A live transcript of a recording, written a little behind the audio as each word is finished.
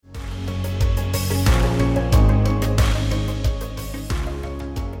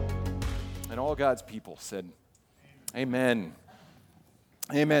All God's people said, amen.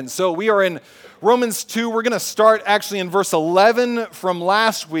 Amen. So we are in Romans 2. We're going to start actually in verse 11 from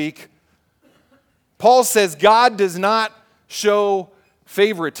last week. Paul says God does not show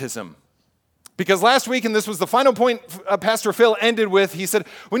favoritism. Because last week, and this was the final point Pastor Phil ended with, he said,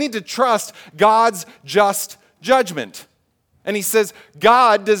 we need to trust God's just judgment. And he says,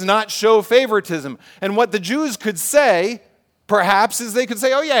 God does not show favoritism. And what the Jews could say, perhaps, is they could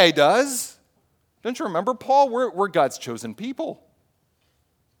say, oh yeah, he does. Don't you remember, Paul? We're God's chosen people.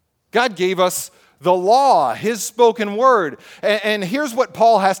 God gave us the law, his spoken word. And here's what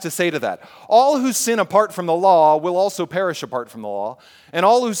Paul has to say to that. All who sin apart from the law will also perish apart from the law. And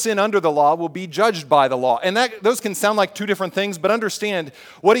all who sin under the law will be judged by the law. And those can sound like two different things, but understand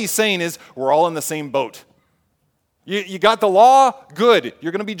what he's saying is we're all in the same boat. You got the law, good.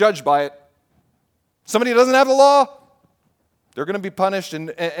 You're going to be judged by it. Somebody who doesn't have the law, they're going to be punished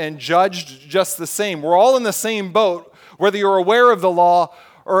and judged just the same. We're all in the same boat, whether you're aware of the law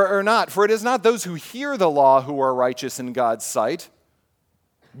or not. For it is not those who hear the law who are righteous in God's sight,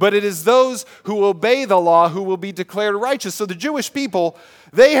 but it is those who obey the law who will be declared righteous. So the Jewish people,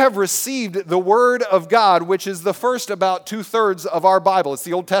 they have received the word of God, which is the first about 2/3 of our Bible. It's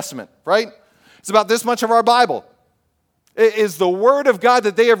the Old Testament, right? It's about this much of our Bible. It is the word of God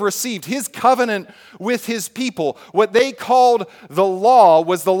that they have received, his covenant with his people. What they called the law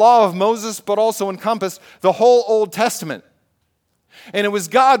was the law of Moses, but also encompassed the whole Old Testament. And it was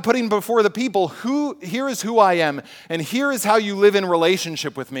God putting before the people, here is who I am, and here is how you live in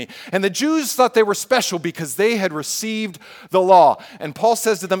relationship with me. And the Jews thought they were special because they had received the law. And Paul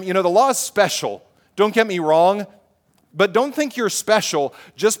says to them, the law is special. Don't get me wrong, but don't think you're special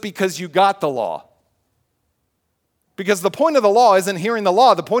just because you got the law. Because the point of the law isn't hearing the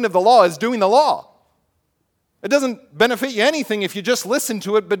law. The point of the law is doing the law. It doesn't benefit you anything if you just listen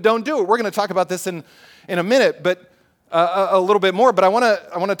to it but don't do it. We're going to talk about this in a minute, but a little bit more. But I want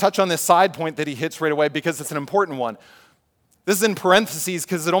to touch on this side point that he hits right away because it's an important one. This is in parentheses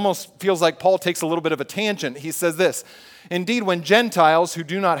because it almost feels like Paul takes a little bit of a tangent. He says this, indeed, when Gentiles who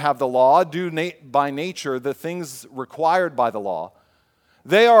do not have the law do by nature the things required by the law,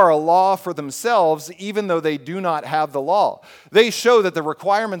 they are a law for themselves, even though they do not have the law. They show that the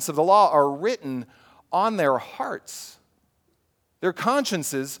requirements of the law are written on their hearts, their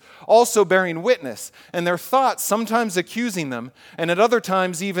consciences also bearing witness, and their thoughts sometimes accusing them, and at other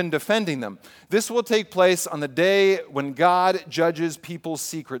times even defending them. This will take place on the day when God judges people's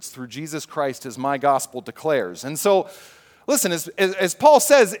secrets through Jesus Christ, as my gospel declares. And so, listen, as Paul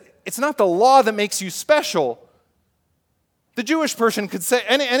says, it's not the law that makes you special. The Jewish person could say,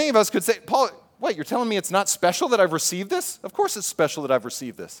 any of us could say, Paul, what, you're telling me it's not special that I've received this? Of course it's special that I've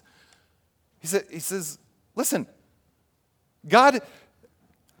received this. He says, listen, God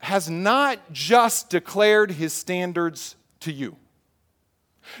has not just declared his standards to you.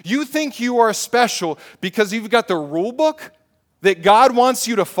 You think you are special because you've got the rule book that God wants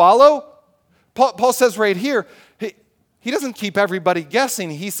you to follow? Paul says right here, he doesn't keep everybody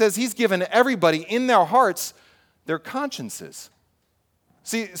guessing. He says he's given everybody in their hearts their consciences.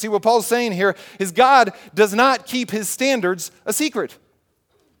 See what Paul's saying here is God does not keep his standards a secret.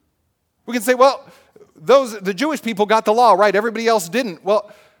 We can say, well, the Jewish people got the law, right? Everybody else didn't.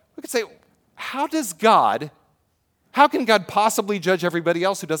 Well, we could say, how can God possibly judge everybody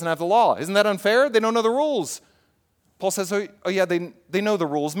else who doesn't have the law? Isn't that unfair? They don't know the rules. Paul says, oh yeah, they know the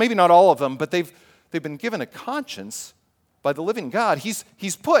rules. Maybe not all of them, but they've been given a conscience by the living God.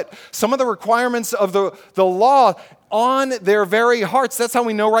 He's put some of the requirements of the law on their very hearts. That's how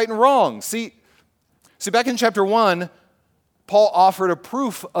we know right and wrong. See, back in chapter 1, Paul offered a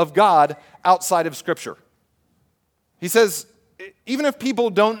proof of God outside of Scripture. He says, even if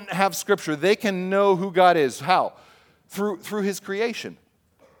people don't have Scripture, they can know who God is. How? Through his creation.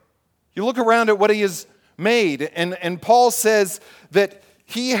 You look around at what he has made, and Paul says that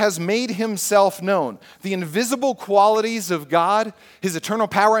he has made himself known. The invisible qualities of God, his eternal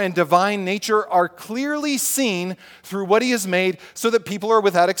power and divine nature are clearly seen through what he has made so that people are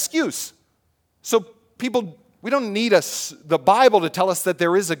without excuse. So we don't need the Bible to tell us that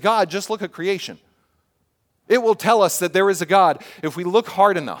there is a God. Just look at creation. It will tell us that there is a God if we look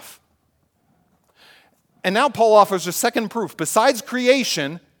hard enough. And now Paul offers a second proof. Besides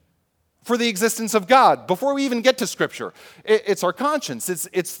creation, for the existence of God. Before we even get to Scripture, it's our conscience.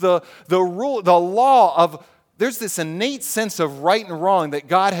 It's the rule, the law of, there's this innate sense of right and wrong that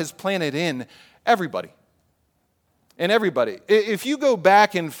God has planted in everybody. And everybody. If you go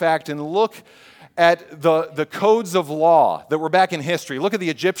back, in fact, and look at the codes of law that were back in history, look at the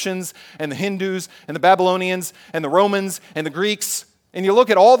Egyptians and the Hindus and the Babylonians and the Romans and the Greeks. and you look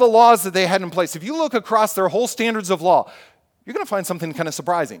at all the laws that they had in place, if you look across their whole standards of law, you're going to find something kind of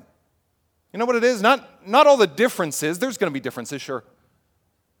surprising. You know what it is? Not all the differences. There's going to be differences, sure.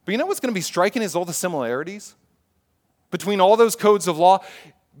 But you know what's going to be striking is all the similarities between all those codes of law,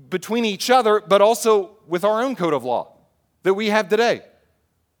 between each other, but also with our own code of law that we have today.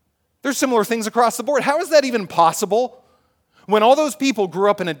 There's similar things across the board. How is that even possible when all those people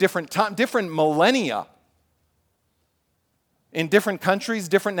grew up in a different time, different millennia, in different countries,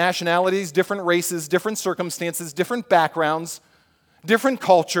 different nationalities, different races, different circumstances, different backgrounds, different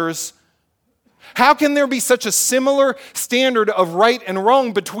cultures? How can there be such a similar standard of right and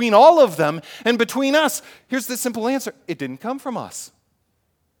wrong between all of them and between us? Here's the simple answer. It didn't come from us.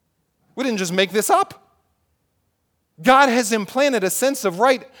 We didn't just make this up. God has implanted a sense of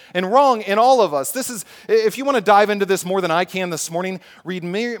right and wrong in all of us. This is, if you want to dive into this more than I can this morning, read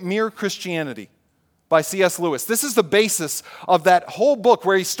Mere Christianity by C.S. Lewis. This is the basis of that whole book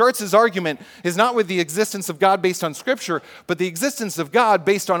where he starts his argument is not with the existence of God based on Scripture, but the existence of God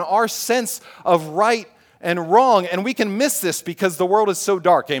based on our sense of right and wrong. And we can miss this because the world is so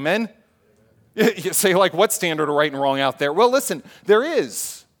dark. Amen? You say, like, what standard of right and wrong out there? Well, listen, there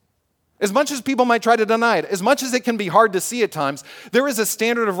is. As much as people might try to deny it, as much as it can be hard to see at times, there is a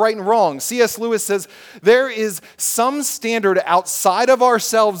standard of right and wrong. C.S. Lewis says, there is some standard outside of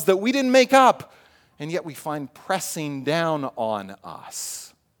ourselves that we didn't make up, and yet we find pressing down on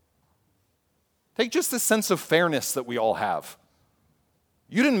us. Take just the sense of fairness that we all have.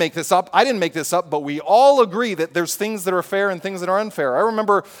 You didn't make this up, I didn't make this up, but we all agree that there's things that are fair and things that are unfair. I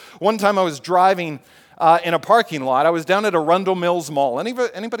remember one time I was driving in a parking lot. I was down at Arundel Mills Mall.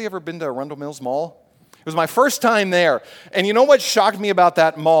 Anybody ever been to Arundel Mills Mall? It was my first time there. And you know what shocked me about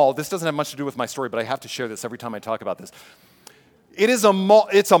that mall? This doesn't have much to do with my story, but I have to share this every time I talk about this. It's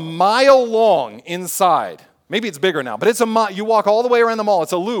a mile long inside. Maybe it's bigger now, but it's a mile. You walk all the way around the mall.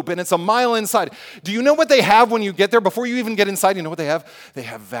 It's a loop, and it's a mile inside. Do you know what they have when you get there? Before you even get inside, you know what they have? They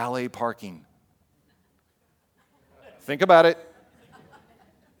have valet parking. Think about it.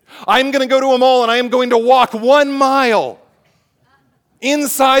 I'm going to go to a mall and I am going to walk 1 mile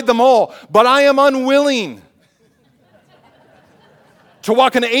inside the mall, but I am unwilling to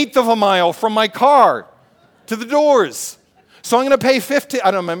walk 1/8 of a mile from my car to the doors. So I'm going to pay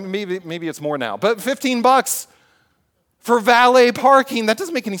I don't know, maybe it's more now, but $15 for valet parking. That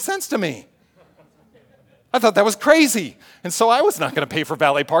doesn't make any sense to me. I thought that was crazy. And so I was not going to pay for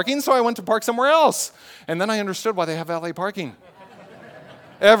valet parking, so I went to park somewhere else. And then I understood why they have valet parking.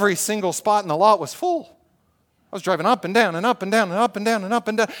 Every single spot in the lot was full. I was driving up and down and up and down and up and down and up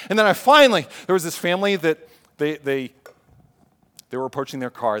and down. And then there was this family that they were approaching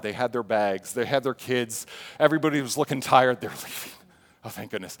their car. They had their bags. They had their kids. Everybody was looking tired. They were leaving. Oh,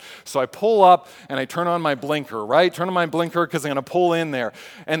 thank goodness. So I pull up and I turn on my blinker, right? Turn on my blinker because I'm going to pull in there.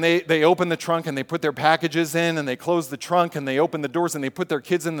 And they open the trunk and they put their packages in and they close the trunk and they open the doors and they put their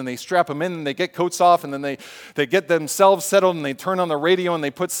kids in and they strap them in and they get coats off and then they get themselves settled and they turn on the radio and they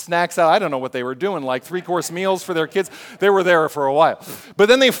put snacks out. I don't know what they were doing, like 3-course meals for their kids. They were there for a while. But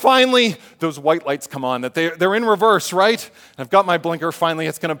then those white lights come on, that they're in reverse, right? I've got my blinker. Finally,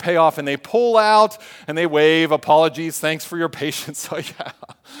 it's going to pay off. And they pull out and they wave, apologies, thanks for your patience. So yeah,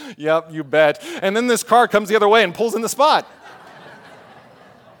 yep, you bet. And then this car comes the other way and pulls in the spot.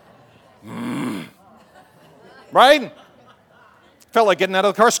 Right? Felt like getting out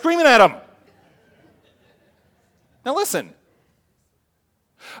of the car screaming at him. Now listen,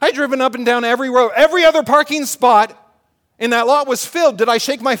 I'd driven up and down every road. Every other parking spot in that lot was filled. Did I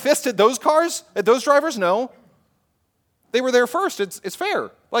shake my fist at those cars, at those drivers? No. They were there first. It's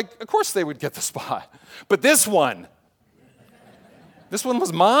fair. Like, of course they would get the spot. But this one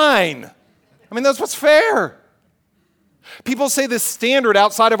was mine. I mean, that's what's fair. People say this standard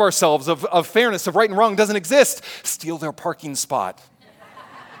outside of ourselves of fairness, of right and wrong, doesn't exist. Steal their parking spot.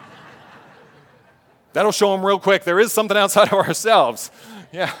 That'll show them real quick. There is something outside of ourselves.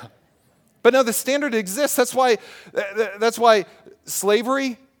 Yeah. But no, the standard exists. That's why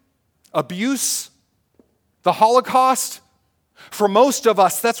slavery, abuse, the Holocaust, for most of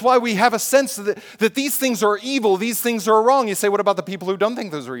us, that's why we have a sense that these things are evil, these things are wrong. You say, what about the people who don't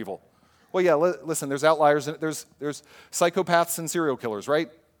think those are evil? Well, yeah, listen, there's outliers, there's psychopaths and serial killers, right?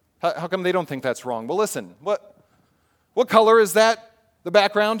 How come they don't think that's wrong? Well, listen, what color is that, the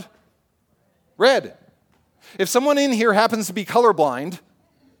background? Red. If someone in here happens to be colorblind,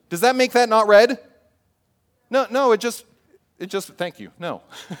 does that make that not red? No, it just, thank you, no.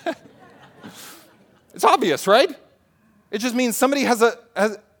 It's obvious, right? It just means somebody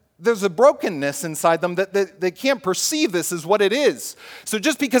there's a brokenness inside them that they can't perceive this as what it is. So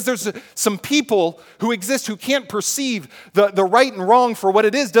just because there's some people who exist who can't perceive the right and wrong for what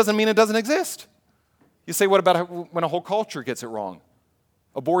it is doesn't mean it doesn't exist. You say, what about when a whole culture gets it wrong?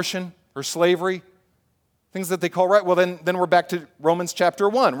 Abortion or slavery? Things that they call right. Well, then we're back to Romans chapter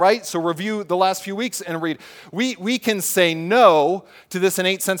 1, right? So review the last few weeks and read. We can say no to this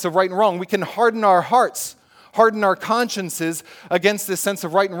innate sense of right and wrong. We can harden our hearts, harden our consciences against this sense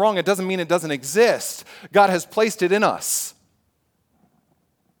of right and wrong. It doesn't mean it doesn't exist. God has placed it in us.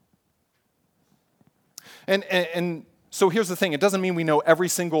 And so here's the thing. It doesn't mean we know every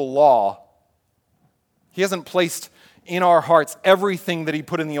single law. He hasn't placed in our hearts everything that he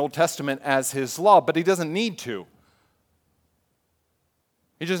put in the Old Testament as his law, but he doesn't need to.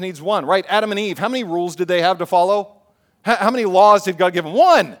 He just needs one, right? Adam and Eve, how many rules did they have to follow? How many laws did God give them?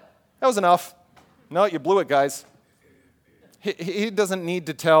 One. That was enough. No, you blew it, guys. He doesn't need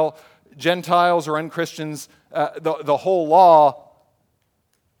to tell Gentiles or unchristians the whole law.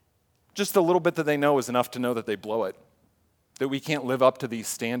 Just a little bit that they know is enough to know that they blow it, that we can't live up to these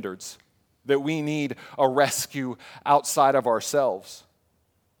standards, that we need a rescue outside of ourselves.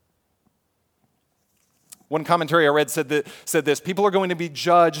 One commentary I read said this: people are going to be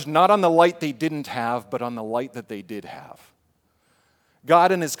judged not on the light they didn't have, but on the light that they did have.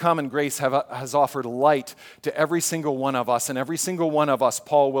 God in his common grace has offered light to every single one of us, and every single one of us,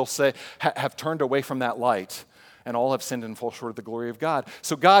 Paul will say, have turned away from that light, and all have sinned and fall short of the glory of God.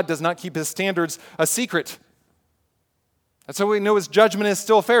 So God does not keep his standards a secret. That's how we know his judgment is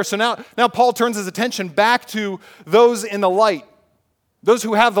still fair. So now Paul turns his attention back to those in the light, those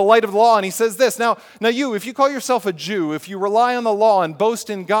who have the light of the law, and he says this, now you, if you call yourself a Jew, if you rely on the law and boast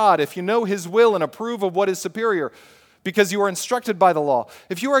in God, if you know his will and approve of what is superior, because you are instructed by the law,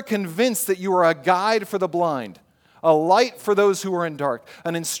 if you are convinced that you are a guide for the blind, a light for those who are in dark,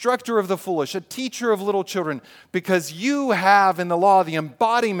 an instructor of the foolish, a teacher of little children, because you have in the law the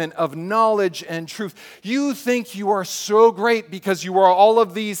embodiment of knowledge and truth. You think you are so great because you are all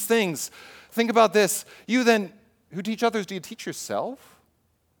of these things. Think about this. You then, who teach others, do you teach yourself?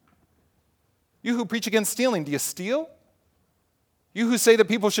 You who preach against stealing, do you steal? You who say that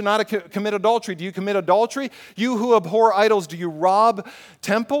people should not commit adultery, do you commit adultery? You who abhor idols, do you rob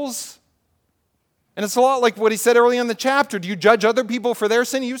temples? And it's a lot like what he said early in the chapter. Do you judge other people for their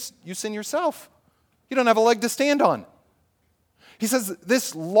sin? You sin yourself. You don't have a leg to stand on. He says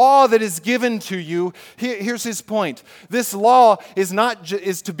this law that is given to you, here's his point. This law is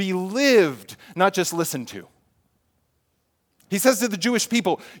to be lived, not just listened to. He says to the Jewish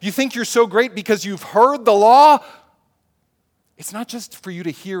people, you think you're so great because you've heard the law? It's not just for you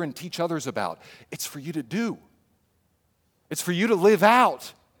to hear and teach others about. It's for you to do. It's for you to live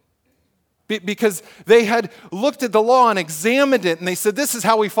out. Because they had looked at the law and examined it, and they said, this is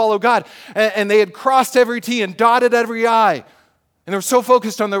how we follow God. And they had crossed every T and dotted every I. And they were so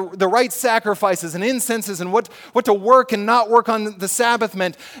focused on the right sacrifices and incenses and what to work and not work on the Sabbath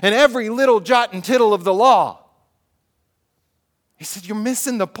meant, and every little jot and tittle of the law. He said, you're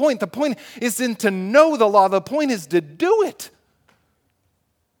missing the point. The point isn't to know the law. The point is to do it.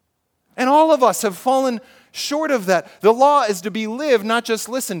 And all of us have fallen short of that. The law is to be lived, not just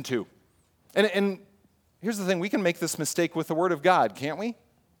listened to. And here's the thing, we can make this mistake with the Word of God, can't we?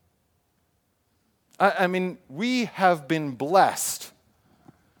 I mean, we have been blessed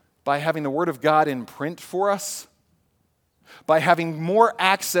by having the Word of God in print for us, by having more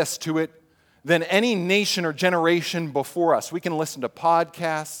access to it than any nation or generation before us. We can listen to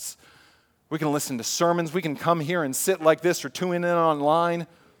podcasts, we can listen to sermons, we can come here and sit like this or tune in online.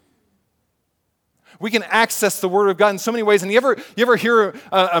 We can access the Word of God in so many ways. And you ever hear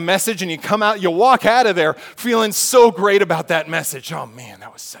a message and you come out, you walk out of there feeling so great about that message. Oh man,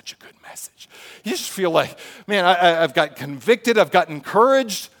 that was such a good message. You just feel like, man, I've got convicted, I've got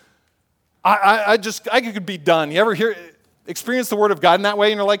encouraged. I could be done. You ever experience the Word of God in that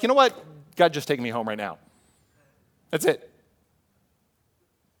way and you're like, you know what? God just taking me home right now. That's it.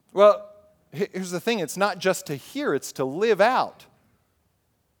 Well, here's the thing. It's not just to hear, it's to live out.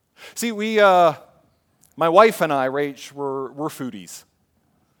 See, my wife and I, Rach, we're foodies.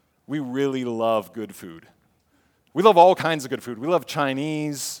 We really love good food. We love all kinds of good food. We love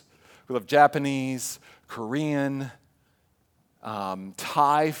Chinese, we love Japanese, Korean,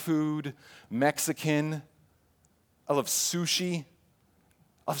 Thai food, Mexican. I love sushi.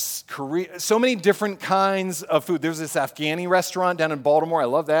 I love Korea. So many different kinds of food. There's this Afghani restaurant down in Baltimore. I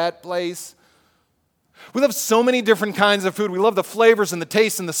love that place. We love so many different kinds of food. We love the flavors and the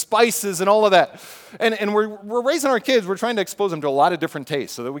tastes and the spices and all of that. And we're raising our kids. We're trying to expose them to a lot of different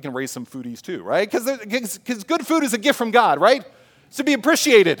tastes so that we can raise some foodies too, right? Because good food is a gift from God, right? to be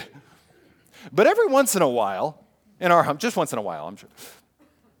appreciated. But every once in a while, in our home, just once in a while, I'm sure,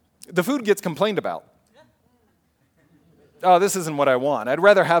 the food gets complained about. Oh, this isn't what I want. I'd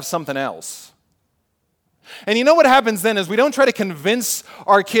rather have something else. And you know what happens then is we don't try to convince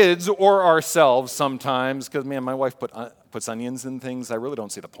our kids or ourselves sometimes, because, man, my wife puts onions in things. I really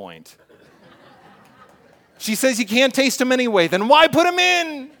don't see the point. She says you can't taste them anyway. Then why put them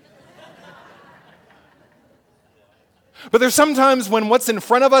in? But there's sometimes when what's in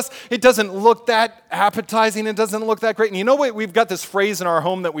front of us, it doesn't look that appetizing, it doesn't look that great. And you know what? We've got this phrase in our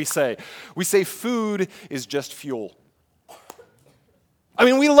home that we say. We say food is just fuel. I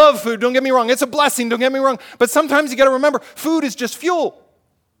mean, we love food, don't get me wrong. It's a blessing, don't get me wrong. But sometimes you got to remember, food is just fuel.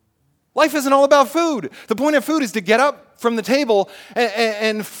 Life isn't all about food. The point of food is to get up from the table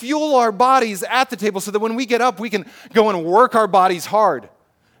and fuel our bodies at the table so that when we get up, we can go and work our bodies hard.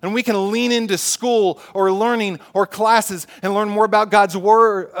 And we can lean into school or learning or classes and learn more about God's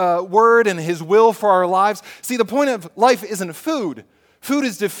word and His will for our lives. See, the point of life isn't food. Food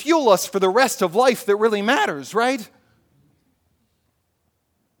is to fuel us for the rest of life that really matters, right?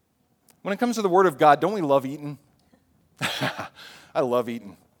 When it comes to the Word of God, don't we love eating? I love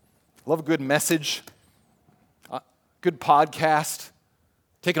eating. I love a good message, good podcast,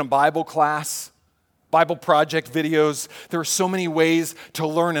 taking a Bible class, Bible project videos. There are so many ways to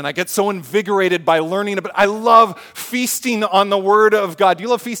learn, and I get so invigorated by learning about it. I love feasting on the Word of God. Do you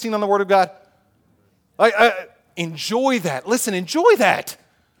love feasting on the Word of God? I enjoy that. Listen, enjoy that.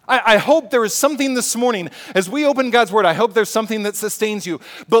 I hope there is something this morning, as we open God's Word, I hope there's something that sustains you.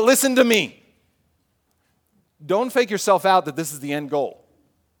 But listen to me. Don't fake yourself out that this is the end goal,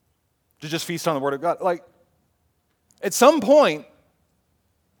 to just feast on the Word of God. Like, at some point,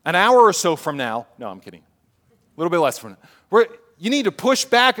 an hour or so from now, no, I'm kidding, a little bit less from now, you need to push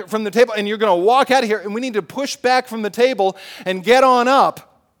back from the table, and you're going to walk out of here, and we need to push back from the table and get on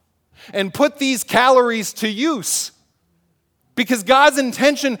up and put these calories to use. Because God's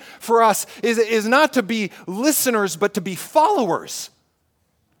intention for us is not to be listeners, but to be followers.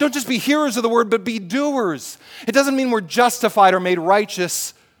 Don't just be hearers of the word, but be doers. It doesn't mean we're justified or made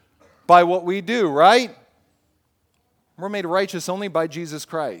righteous by what we do, right? We're made righteous only by Jesus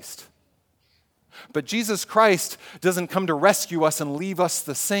Christ. But Jesus Christ doesn't come to rescue us and leave us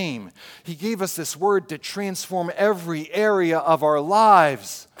the same. He gave us this word to transform every area of our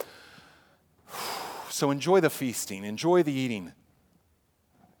lives. So enjoy the feasting, enjoy the eating.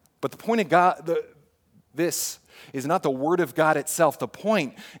 But the point of God, this is not the Word of God itself. The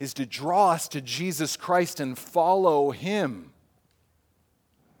point is to draw us to Jesus Christ and follow Him.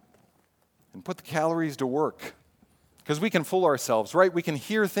 And put the calories to work. Because we can fool ourselves, right? We can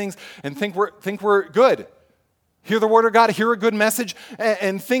hear things and think we're good. Hear the Word of God, hear a good message,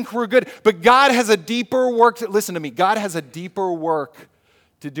 and think we're good. But God has a deeper work. Listen to me. God has a deeper work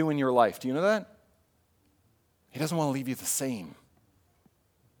to do in your life. Do you know that? He doesn't want to leave you the same.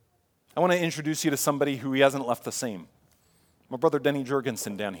 I want to introduce you to somebody who He hasn't left the same. My brother Denny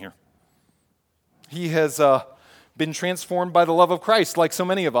Jurgensen down here. He has been transformed by the love of Christ, like so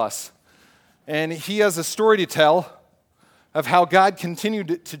many of us. And he has a story to tell of how God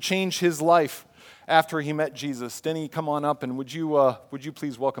continued to change his life after he met Jesus. Denny, come on up, and would you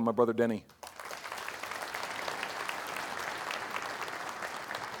please welcome my brother Denny?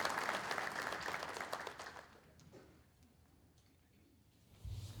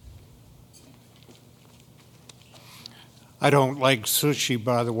 I don't like sushi,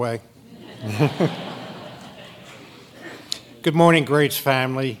 by the way. Good morning, Grace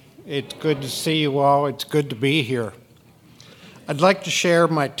family. It's good to see you all. It's good to be here. I'd like to share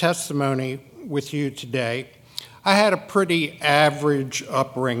my testimony with you today. I had a pretty average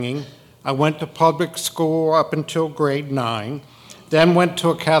upbringing. I went to public school up until grade 9, then went to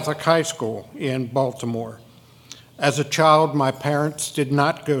a Catholic high school in Baltimore. As a child, my parents did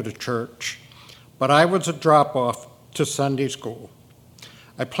not go to church, but I was a drop-off to Sunday school.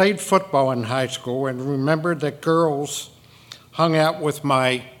 I played football in high school and remember that girls hung out with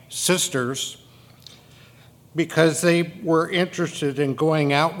my sisters because they were interested in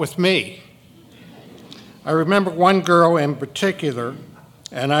going out with me. I remember one girl in particular,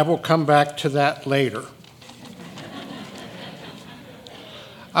 and I will come back to that later.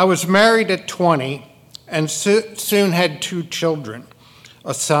 I was married at 20 and soon had 2 children,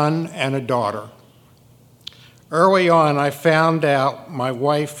 a son and a daughter. Early on, I found out my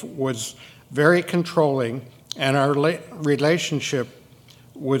wife was very controlling and our relationship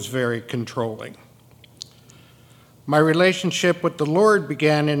was very controlling. My relationship with the Lord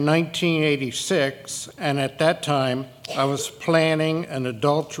began in 1986, and at that time, I was planning an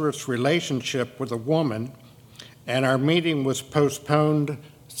adulterous relationship with a woman and our meeting was postponed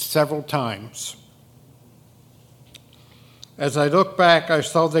several times. As I look back, I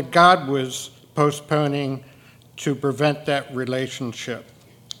saw that God was postponing to prevent that relationship.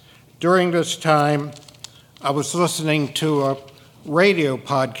 During this time, I was listening to a radio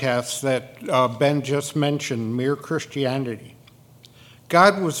podcast that Ben just mentioned, Mere Christianity.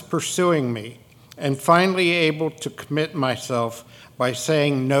 God was pursuing me and finally able to commit myself by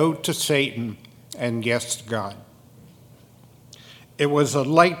saying no to Satan and yes to God. It was a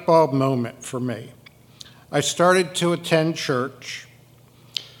light bulb moment for me. I started to attend church,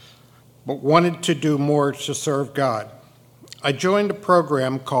 but wanted to do more to serve God. I joined a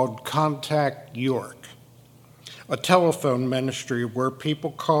program called Contact York, a telephone ministry where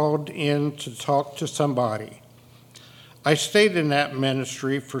people called in to talk to somebody. I stayed in that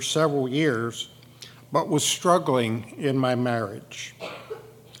ministry for several years, but was struggling in my marriage.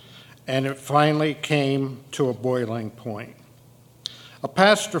 And it finally came to a boiling point. A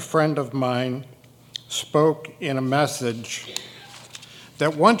pastor friend of mine spoke in a message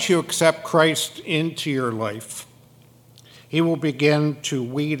that once you accept Christ into your life, he will begin to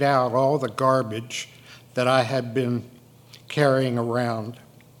weed out all the garbage that I had been carrying around.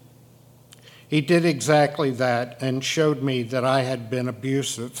 He did exactly that and showed me that I had been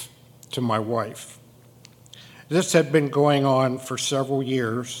abusive to my wife. This had been going on for several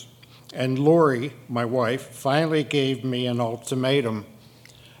years, and Lori, my wife, finally gave me an ultimatum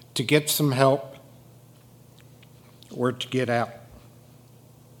to get some help or to get out.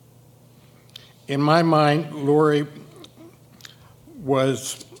 In my mind, Lori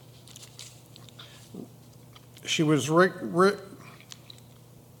was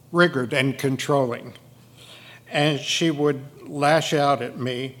rigid and controlling, and she would lash out at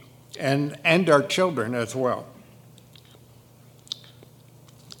me and our children as well.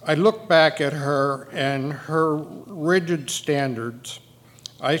 I look back at her and her rigid standards.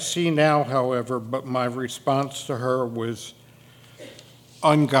 I see now, however, but my response to her was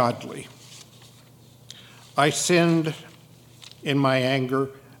ungodly. I sinned in my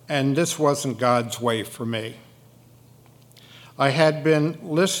anger, and this wasn't God's way for me. I had been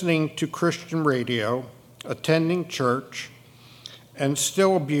listening to Christian radio, attending church, and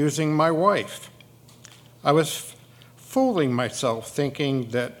still abusing my wife. I was fooling myself thinking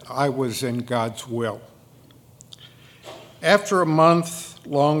that I was in God's will. After a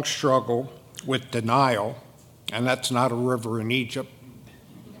month-long struggle with denial, and that's not a river in Egypt,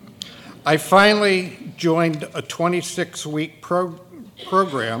 I finally joined a 26-week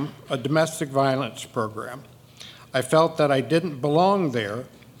program, a domestic violence program. I felt that I didn't belong there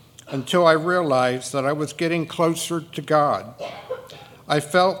until I realized that I was getting closer to God. I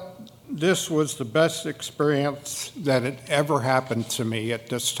felt this was the best experience that had ever happened to me at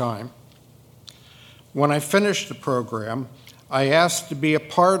this time. When I finished the program, I asked to be a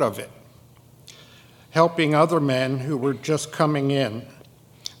part of it, helping other men who were just coming in.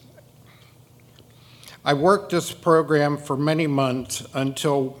 I worked this program for many months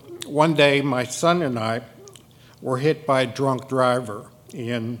until one day my son and I were hit by a drunk driver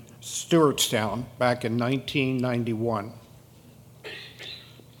in Stewartstown back in 1991.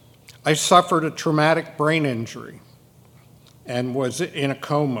 I suffered a traumatic brain injury and was in a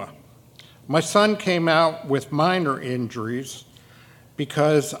coma. My son came out with minor injuries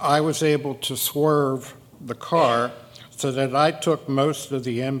because I was able to swerve the car so that I took most of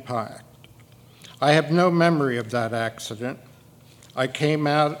the impact. I have no memory of that accident. I came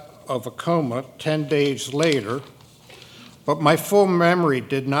out of a coma 10 days later, but my full memory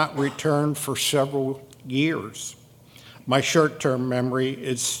did not return for several years. My short-term memory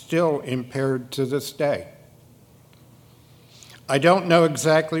is still impaired to this day. I don't know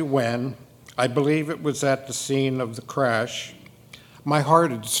exactly when. I believe it was at the scene of the crash. My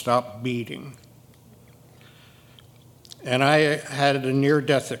heart had stopped beating, and I had a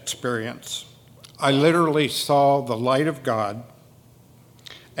near-death experience. I literally saw the light of God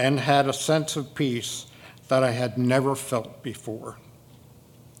and had a sense of peace that I had never felt before.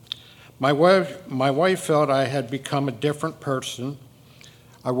 My wife felt I had become a different person.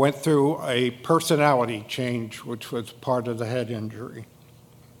 I went through a personality change, which was part of the head injury,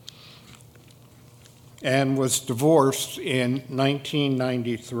 and was divorced in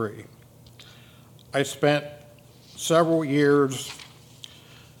 1993. I spent several years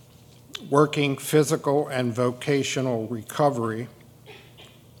working physical and vocational recovery,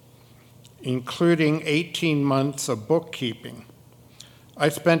 including 18 months of bookkeeping. I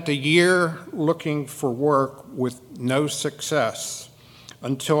spent a year looking for work with no success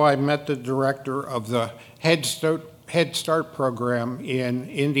until I met the director of the Head Start program in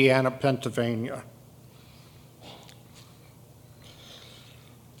Indiana, Pennsylvania.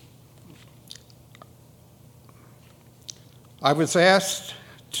 I was asked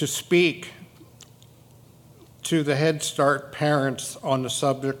to speak to the Head Start parents on the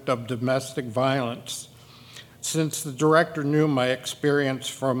subject of domestic violence, since the director knew my experience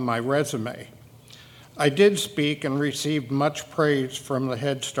from my resume. I did speak and received much praise from the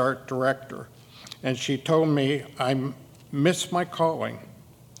Head Start director, and she told me I missed my calling.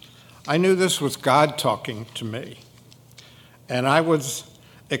 I knew this was God talking to me, and I was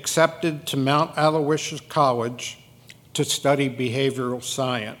accepted to Mount Aloysius College to study behavioral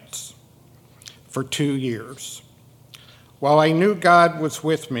science for 2 years. While I knew God was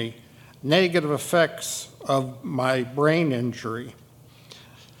with me, negative effects of my brain injury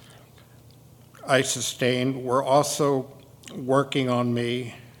I sustained were also working on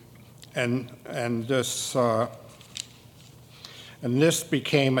me, and this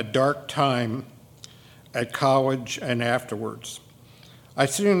became a dark time at college and afterwards. I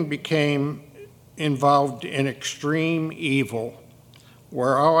soon became involved in extreme evil,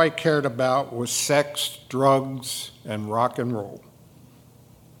 where all I cared about was sex, drugs, and rock and roll.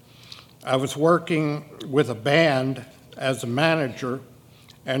 I was working with a band as a manager,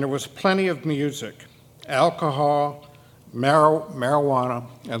 and there was plenty of music, alcohol, marijuana,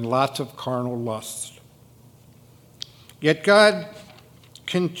 and lots of carnal lust. Yet God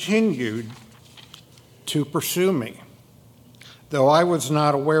continued to pursue me. Though I was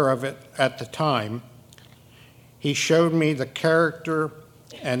not aware of it at the time, He showed me the character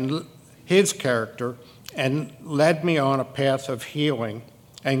and His character and led me on a path of healing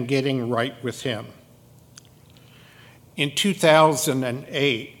and getting right with Him. In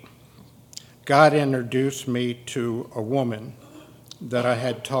 2008, God introduced me to a woman that I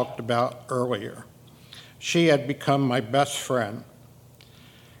had talked about earlier. She had become my best friend.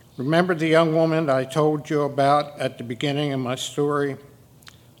 Remember the young woman I told you about at the beginning of my story?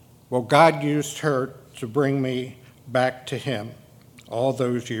 Well, God used her to bring me back to Him all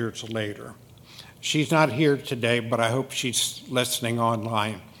those years later. She's not here today, but I hope she's listening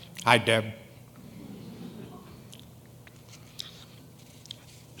online. Hi, Deb.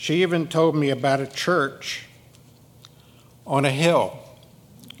 She even told me about a church on a hill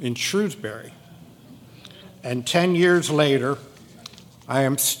in Shrewsbury. And 10 years later, I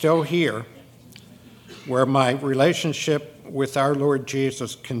am still here, where my relationship with our Lord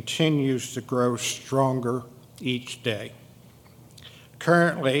Jesus continues to grow stronger each day.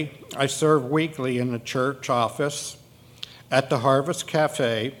 Currently, I serve weekly in the church office, at the Harvest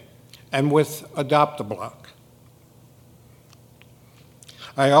Cafe, and with Adopt-A-Block.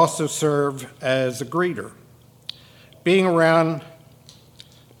 I also serve as a greeter. Being around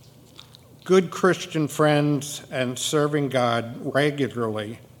good Christian friends and serving God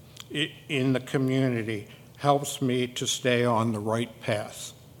regularly in the community helps me to stay on the right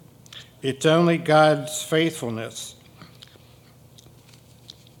path. It's only God's faithfulness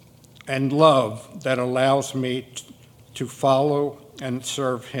and love that allows me to follow and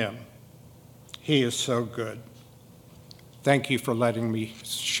serve Him. He is so good. Thank you for letting me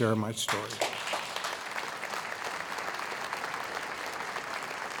share my story.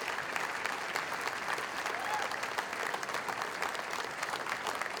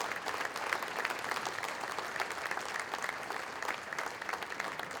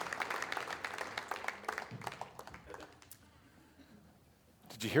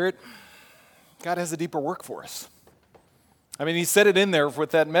 Did you hear it? God has a deeper work for us. I mean, He said it in there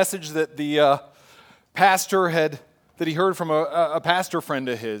with that message that the pastor that he heard from a pastor friend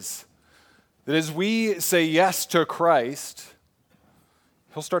of his, that as we say yes to Christ,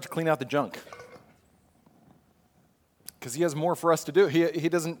 He'll start to clean out the junk. Because He has more for us to do. He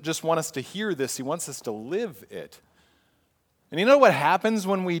doesn't just want us to hear this, He wants us to live it. And you know what happens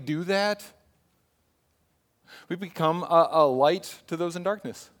when we do that? We become a light to those in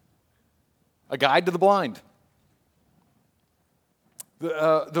darkness, a guide to the blind,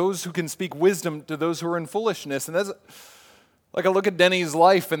 those who can speak wisdom to those who are in foolishness. And that's like I look at Denny's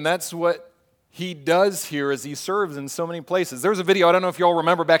life, and that's what he does here as he serves in so many places. There was a video, I don't know if you all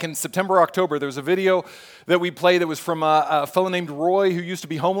remember, back in September, October, there was a video that we played that was from a fellow named Roy who used to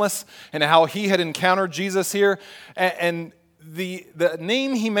be homeless, and how he had encountered Jesus here. And the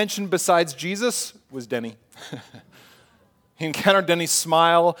name he mentioned besides Jesus was Denny. He encountered Denny's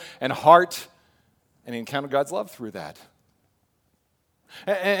smile and heart, and he encountered God's love through that.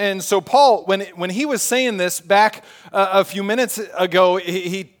 And so Paul, when he was saying this back a few minutes ago,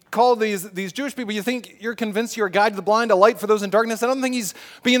 he called these Jewish people, you think you're convinced you're a guide to the blind, a light for those in darkness? I don't think he's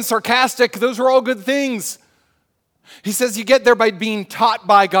being sarcastic. Those are all good things. He says you get there by being taught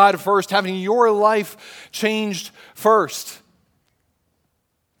by God first, having your life changed first.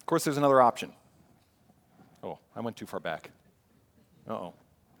 Of course, there's another option. Oh, I went too far back. Uh-oh,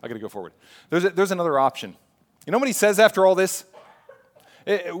 I got to go forward. There's another option. You know what he says after all this?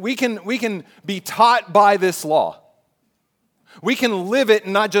 We can be taught by this law. We can live it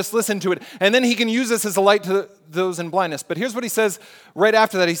and not just listen to it. And then he can use this as a light to those in blindness. But here's what he says right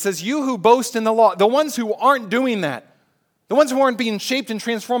after that. He says, you who boast in the law, the ones who aren't doing that, the ones who aren't being shaped and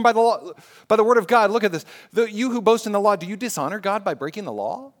transformed by the law, by the word of God, look at this. You who boast in the law, do you dishonor God by breaking the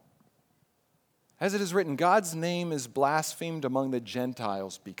law? As it is written, God's name is blasphemed among the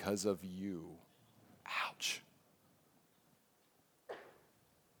Gentiles because of you. Ouch.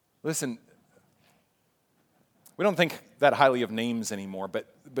 Listen, we don't think that highly of names anymore, but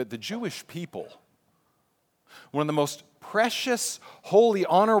the Jewish people, one of the most precious, holy,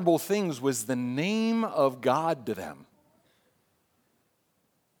 honorable things was the name of God to them.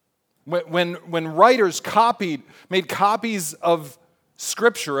 When writers made copies of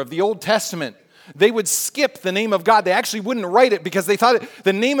Scripture, of the Old Testament, they would skip the name of God. They actually wouldn't write it because they thought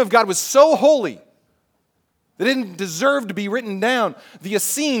the name of God was so holy. They didn't deserve to be written down. The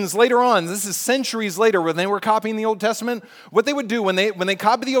Essenes later on, this is centuries later, when they were copying the Old Testament, what they would do when they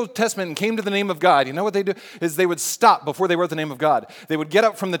copied the Old Testament and came to the name of God, you know what they do? Is they would stop before they wrote the name of God. They would get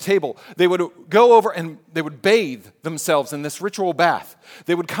up from the table. They would go over and they would bathe themselves in this ritual bath.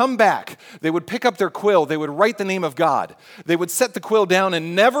 They would come back. They would pick up their quill. They would write the name of God. They would set the quill down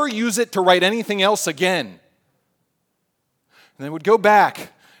and never use it to write anything else again. And they would go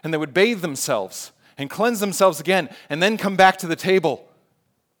back and they would bathe themselves and cleanse themselves again, and then come back to the table,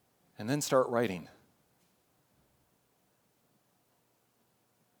 and then start writing.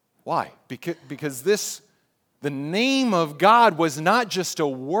 Why? Because the name of God was not just a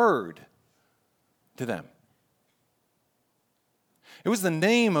word to them. It was the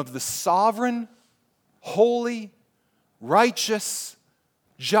name of the sovereign, holy, righteous,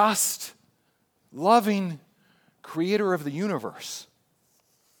 just, loving creator of the universe.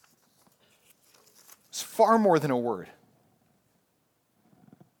 It's far more than a word.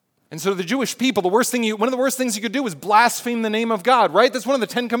 And so the Jewish people, one of the worst things you could do is blaspheme the name of God, right? That's one of the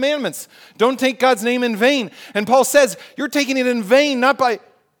 10 commandments. Don't take God's name in vain. And Paul says, you're taking it in vain, not by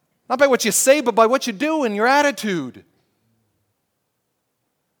what you say, but by what you do and your attitude.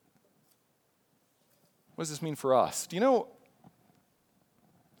 What does this mean for us? Do you know,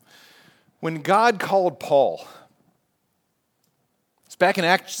 when God called Paul, it's back in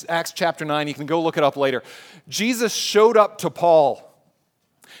Acts chapter 9, you can go look it up later. Jesus showed up to Paul.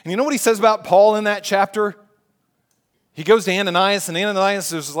 And you know what he says about Paul in that chapter? He goes to Ananias, and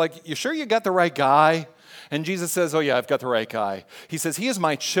Ananias is like, you sure you got the right guy? And Jesus says, oh yeah, I've got the right guy. He says, he is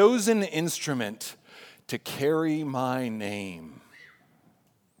my chosen instrument to carry my name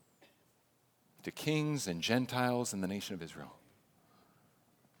to kings and Gentiles and the nation of Israel.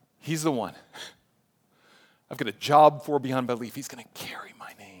 He's the one I've got a job for beyond belief. He's going to carry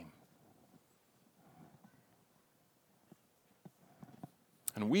my name.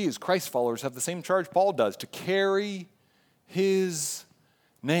 And we as Christ followers have the same charge Paul does, to carry his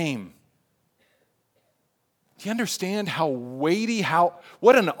name. Do you understand how weighty,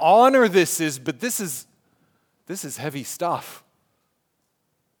 what an honor this is? But this is heavy stuff.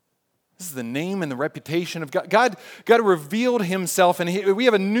 This is the name and the reputation of God. God revealed himself, and we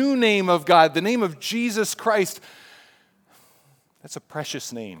have a new name of God, the name of Jesus Christ. That's a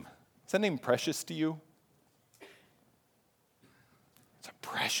precious name. Is that name precious to you? It's a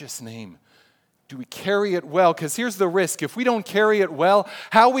precious name. Do we carry it well? Because here's the risk. If we don't carry it well,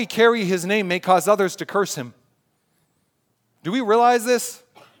 how we carry his name may cause others to curse him. Do we realize this?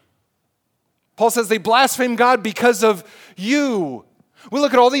 Paul says they blaspheme God because of you. We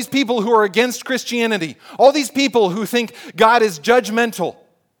look at all these people who are against Christianity, all these people who think God is judgmental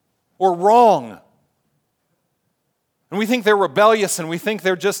or wrong. And we think they're rebellious and we think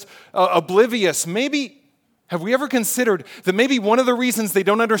they're just oblivious. Maybe, have we ever considered that maybe one of the reasons they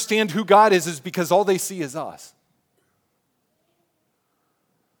don't understand who God is because all they see is us?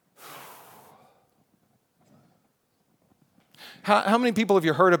 How many people have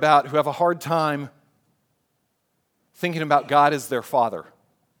you heard about who have a hard time thinking about God as their Father?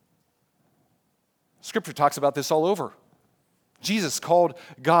 Scripture talks about this all over. Jesus called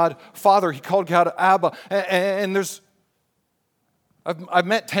God Father. He called God Abba. And I've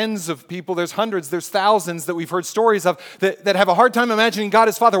met tens of people, there's hundreds, there's thousands that we've heard stories of that have a hard time imagining God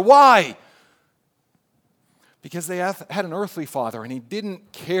as Father. Why? Because they had an earthly father and he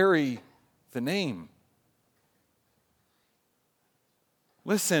didn't carry the name.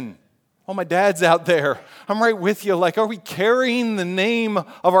 Listen, all my dads out there, I'm right with you. Like, are we carrying the name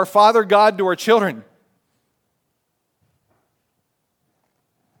of our Father God to our children?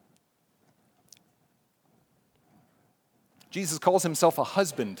 Jesus calls himself a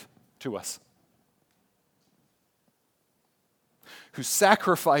husband to us, who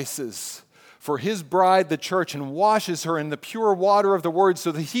sacrifices for his bride, the church, and washes her in the pure water of the word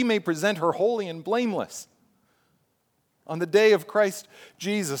so that he may present her holy and blameless. On the day of Christ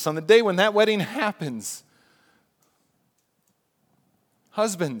Jesus, on the day when that wedding happens,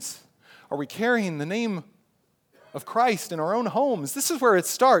 husbands, are we carrying the name of Christ in our own homes? This is where it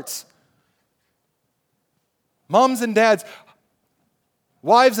starts. Moms and dads,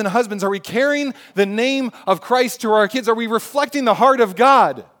 wives and husbands, are we carrying the name of Christ to our kids? Are we reflecting the heart of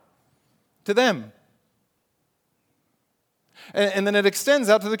God to them? And then it extends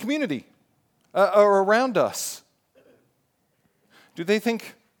out to the community or around us. Do they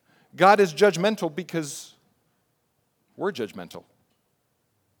think God is judgmental because we're judgmental?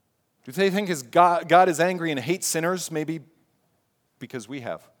 Do they think God is angry and hates sinners maybe because we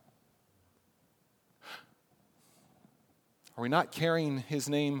have? Are we not carrying his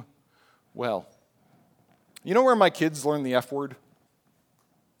name well? You know where my kids learn the F word?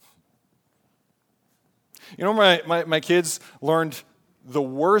 You know where my kids learned the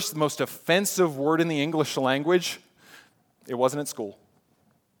worst, most offensive word in the English language? It wasn't at school.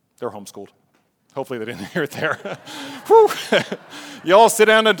 They're homeschooled. Hopefully they didn't hear it there. You all sit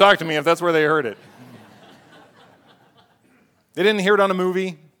down and talk to me if that's where they heard it. They didn't hear it on a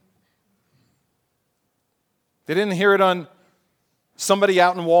movie. They didn't hear it on somebody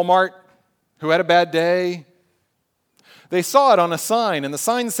out in Walmart who had a bad day. They saw it on a sign, and the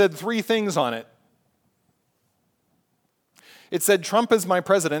sign said 3 things on it. It said, Trump is my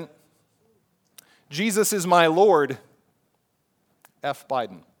president, Jesus is my Lord, F.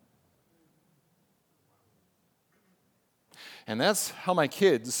 Biden. And that's how my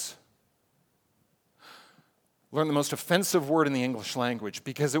kids learned the most offensive word in the English language,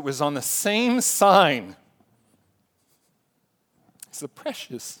 because it was on the same sign. It's the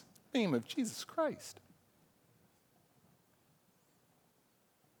precious name of Jesus Christ.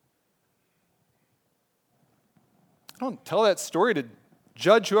 I don't tell that story to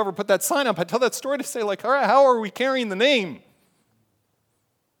judge whoever put that sign up. I tell that story to say, like, all right, how are we carrying the name?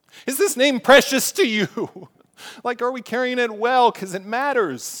 Is this name precious to you? Like, are we carrying it well? Because it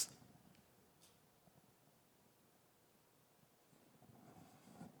matters.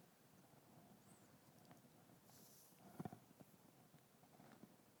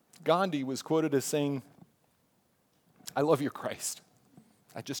 Gandhi was quoted as saying, I love your Christ.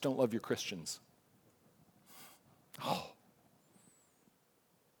 I just don't love your Christians. Oh,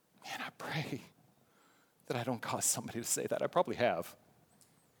 man, I pray that I don't cause somebody to say that. I probably have.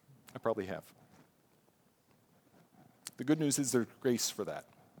 The good news is there's grace for that.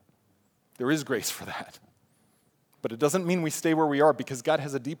 There is grace for that. But it doesn't mean we stay where we are, because God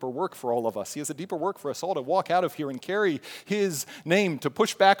has a deeper work for all of us. He has a deeper work for us all to walk out of here and carry his name, to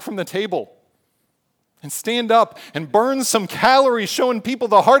push back from the table and stand up and burn some calories showing people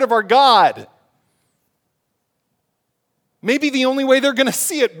the heart of our God. Maybe the only way they're going to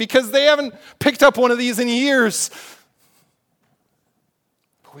see it, because they haven't picked up one of these in years.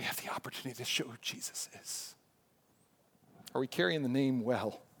 But we have the opportunity to show who Jesus is. Are we carrying the name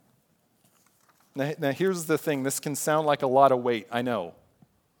well? Now here's the thing. This can sound like a lot of weight, I know.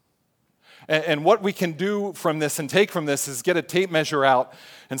 And what we can do from this and take from this is get a tape measure out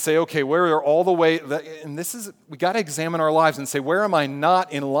and say, okay, where are all the way, and this is, we got to examine our lives and say, where am I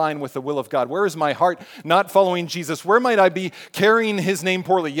not in line with the will of God? Where is my heart not following Jesus? Where might I be carrying his name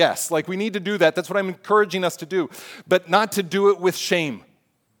poorly? Yes, like we need to do that. That's what I'm encouraging us to do, but not to do it with shame.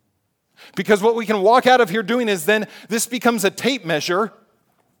 Because what we can walk out of here doing is then this becomes a tape measure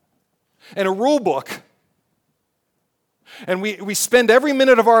and a rule book. And we spend every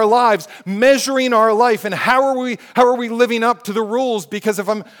minute of our lives measuring our life and how are we living up to the rules, because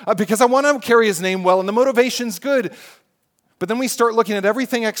I want to carry his name well and the motivation's good. But then we start looking at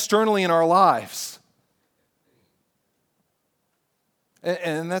everything externally in our lives.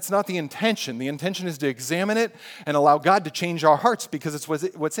 And that's not the intention. The intention is to examine it and allow God to change our hearts, because it's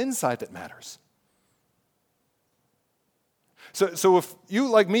what's inside that matters. So if you,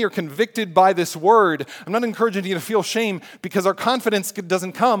 like me, are convicted by this word, I'm not encouraging you to feel shame, because our confidence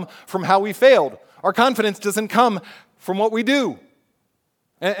doesn't come from how we failed. Our confidence doesn't come from what we do.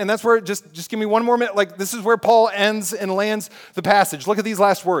 And that's where, just give me one more minute. Like, this is where Paul ends and lands the passage. Look at these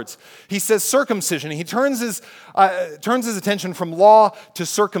last words. He says circumcision. He turns his attention from law to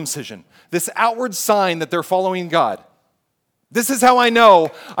circumcision, this outward sign that they're following God. This is how I know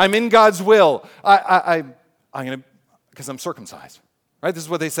I'm in God's will. I'm going to, because I'm circumcised. Right? This is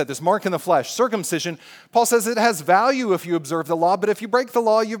what they said, this mark in the flesh. Circumcision, Paul says it has value if you observe the law, but if you break the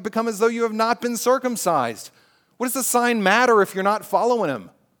law, you've become as though you have not been circumcised. What does the sign matter if you're not following him?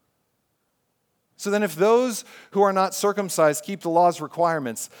 So then if those who are not circumcised keep the law's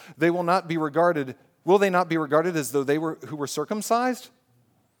requirements, will they not be regarded as though who were circumcised?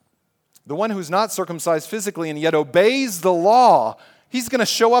 The one who's not circumcised physically and yet obeys the law, he's going to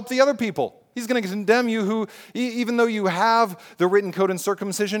show up the other people. He's going to condemn you who, even though you have the written code and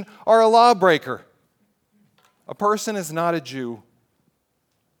circumcision, are a lawbreaker. A person is not a Jew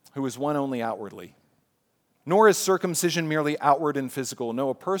who is one only outwardly, nor is circumcision merely outward and physical. No,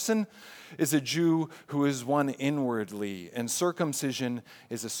 a person is a Jew who is one inwardly, and circumcision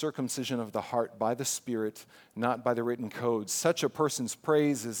is a circumcision of the heart by the Spirit, not by the written code. Such a person's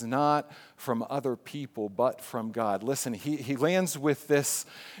praise is not from other people, but from God. Listen, he lands with this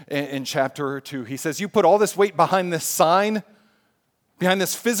in chapter 2. He says, you put all this weight behind this sign, behind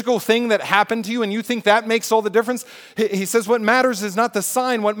this physical thing that happened to you, and you think that makes all the difference? He says what matters is not the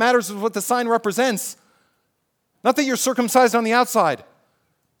sign. What matters is what the sign represents. Not that you're circumcised on the outside.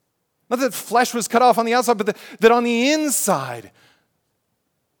 Not that flesh was cut off on the outside, but that on the inside,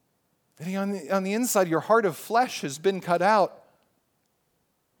 on the inside, your heart of flesh has been cut out.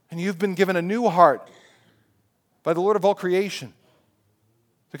 And you've been given a new heart by the Lord of all creation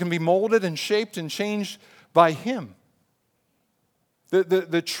that can be molded and shaped and changed by him.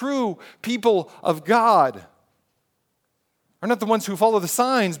 The true people of God are not the ones who follow the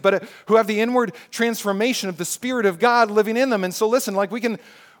signs, but who have the inward transformation of the Spirit of God living in them. And so listen, we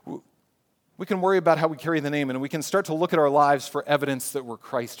can worry about how we carry the name, and we can start to look at our lives for evidence that we're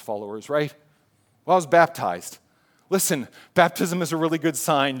Christ followers, right? Well, I was baptized. Listen, baptism is a really good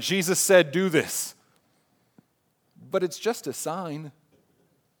sign. Jesus said, do this. But it's just a sign.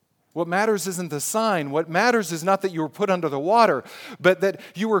 What matters isn't the sign. What matters is not that you were put under the water, but that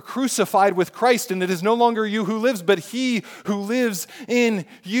you were crucified with Christ, and it is no longer you who lives, but he who lives in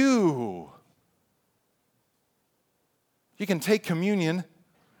you. You can take communion.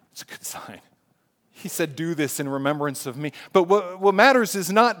 It's a good sign. He said, do this in remembrance of me. But what matters is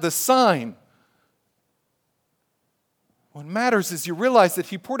not the sign. What matters is you realize that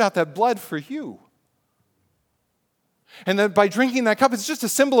he poured out that blood for you. And that by drinking that cup, it's just a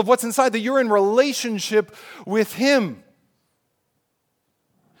symbol of what's inside, that you're in relationship with him.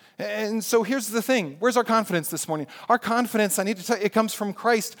 And so here's the thing. Where's our confidence this morning? Our confidence, I need to tell you, it comes from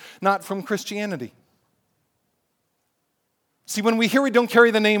Christ, not from Christianity. See, when we hear we don't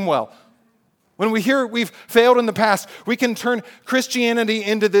carry the name well, when we hear we've failed in the past, we can turn Christianity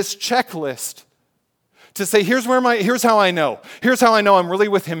into this checklist to say, here's how I know. Here's how I know I'm really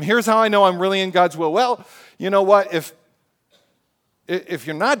with him. Here's how I know I'm really in God's will. Well, you know what? If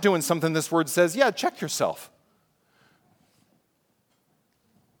you're not doing something this word says, yeah, check yourself.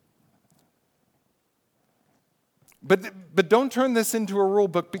 But don't turn this into a rule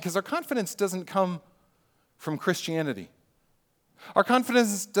book, because our confidence doesn't come from Christianity. Our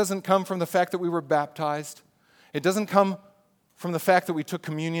confidence doesn't come from the fact that we were baptized. It doesn't come from the fact that we took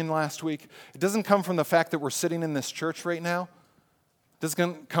communion last week. It doesn't come from the fact that we're sitting in this church right now. It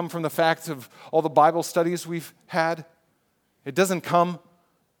doesn't come from the fact of all the Bible studies we've had. It doesn't come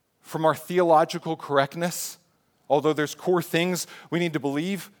from our theological correctness, although there's core things we need to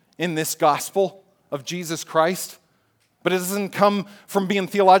believe in this gospel of Jesus Christ. But it doesn't come from being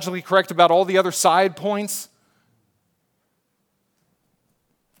theologically correct about all the other side points.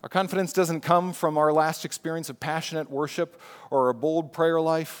 Our confidence doesn't come from our last experience of passionate worship or a bold prayer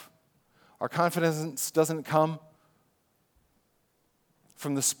life. Our confidence doesn't come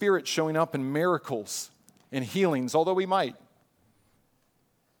from the Spirit showing up in miracles and healings, although we might.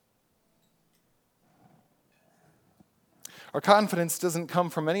 Our confidence doesn't come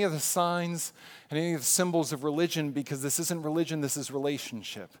from any of the signs and any of the symbols of religion, because this isn't religion, this is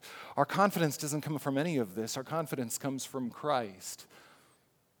relationship. Our confidence doesn't come from any of this. Our confidence comes from Christ.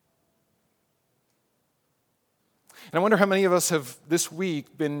 And I wonder how many of us have this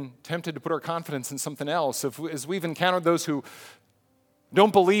week been tempted to put our confidence in something else. As we've encountered those who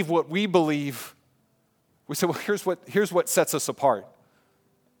don't believe what we believe, we say, well, here's what sets us apart.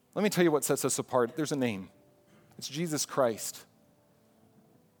 Let me tell you what sets us apart. There's a name. It's Jesus Christ.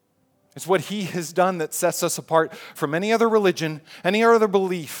 It's what he has done that sets us apart from any other religion, any other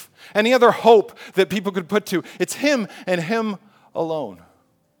belief, any other hope that people could put to. It's him and him alone.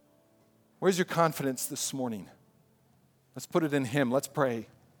 Where's your confidence this morning? Let's put it in him. Let's pray.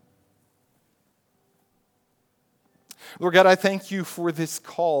 Lord God, I thank you for this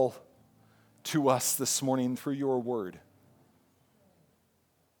call to us this morning through your word.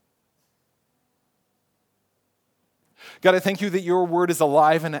 God, I thank you that your word is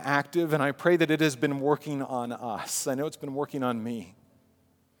alive and active, and I pray that it has been working on us. I know it's been working on me.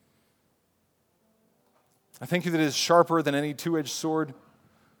 I thank you that it is sharper than any two-edged sword,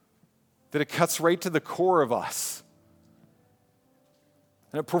 that it cuts right to the core of us.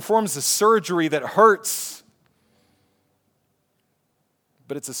 And it performs a surgery that hurts,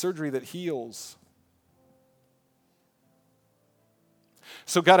 but it's a surgery that heals.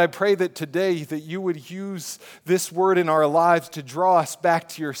 So God, I pray that today that you would use this word in our lives to draw us back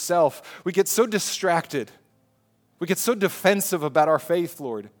to yourself. We get so distracted. We get so defensive about our faith,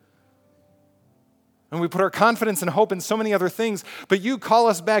 Lord. And we put our confidence and hope in so many other things, but you call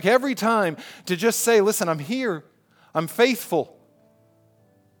us back every time to just say, listen, I'm here. I'm faithful.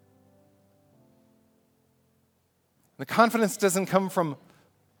 The confidence doesn't come from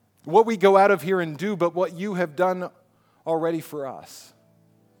what we go out of here and do, but what you have done already for us.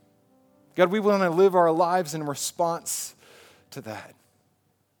 God, we want to live our lives in response to that.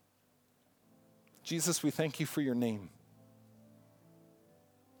 Jesus, we thank you for your name.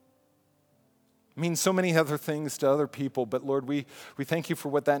 It means so many other things to other people, but Lord, we thank you for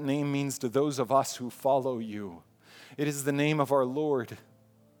what that name means to those of us who follow you. It is the name of our Lord.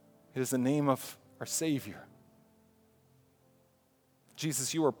 It is the name of our Savior.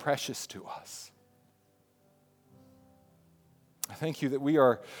 Jesus, you are precious to us. I thank you that we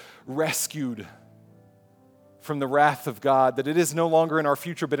are rescued from the wrath of God, that it is no longer in our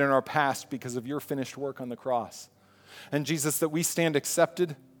future but in our past because of your finished work on the cross. And Jesus, that we stand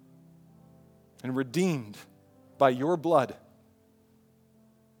accepted and redeemed by your blood.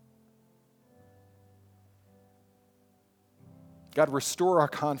 God, restore our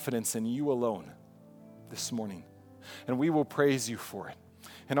confidence in you alone this morning, and we will praise you for it.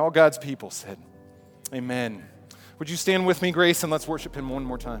 And all God's people said, amen. Would you stand with me, Grace, and let's worship him one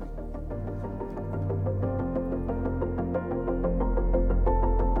more time.